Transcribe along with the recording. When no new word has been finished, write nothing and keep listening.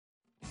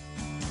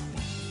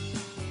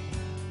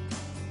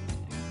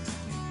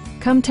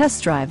Come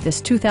test drive this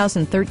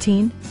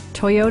 2013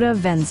 Toyota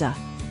Venza.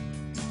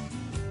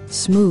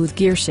 Smooth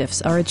gear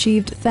shifts are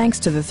achieved thanks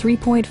to the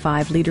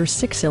 3.5-liter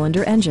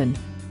six-cylinder engine,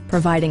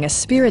 providing a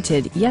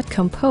spirited yet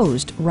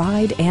composed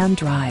ride and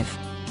drive.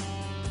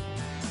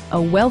 A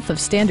wealth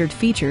of standard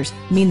features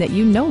mean that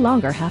you no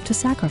longer have to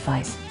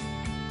sacrifice,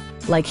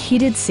 like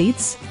heated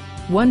seats,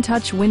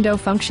 one-touch window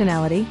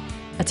functionality,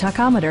 a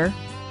tachometer,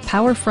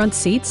 power front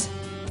seats,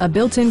 a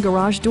built-in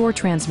garage door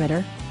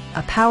transmitter,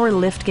 a power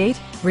liftgate,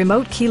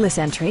 remote keyless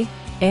entry,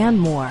 and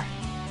more.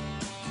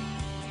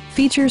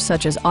 Features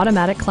such as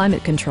automatic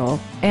climate control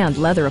and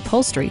leather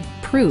upholstery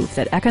prove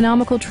that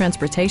economical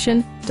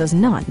transportation does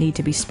not need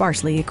to be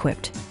sparsely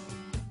equipped.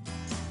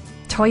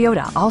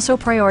 Toyota also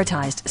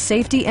prioritized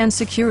safety and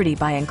security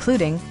by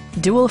including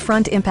dual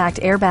front impact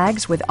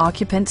airbags with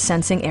occupant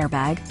sensing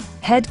airbag,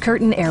 head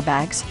curtain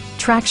airbags,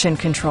 traction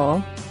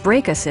control,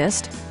 brake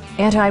assist,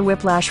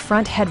 anti-whiplash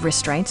front head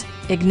restraints,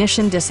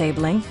 ignition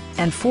disabling,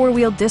 and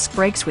four-wheel disc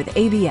brakes with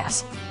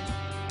ABS.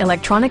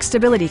 Electronic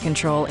stability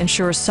control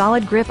ensures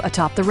solid grip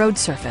atop the road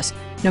surface,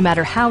 no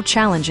matter how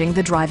challenging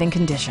the driving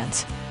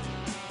conditions.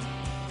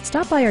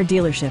 Stop by our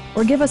dealership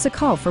or give us a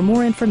call for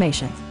more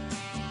information.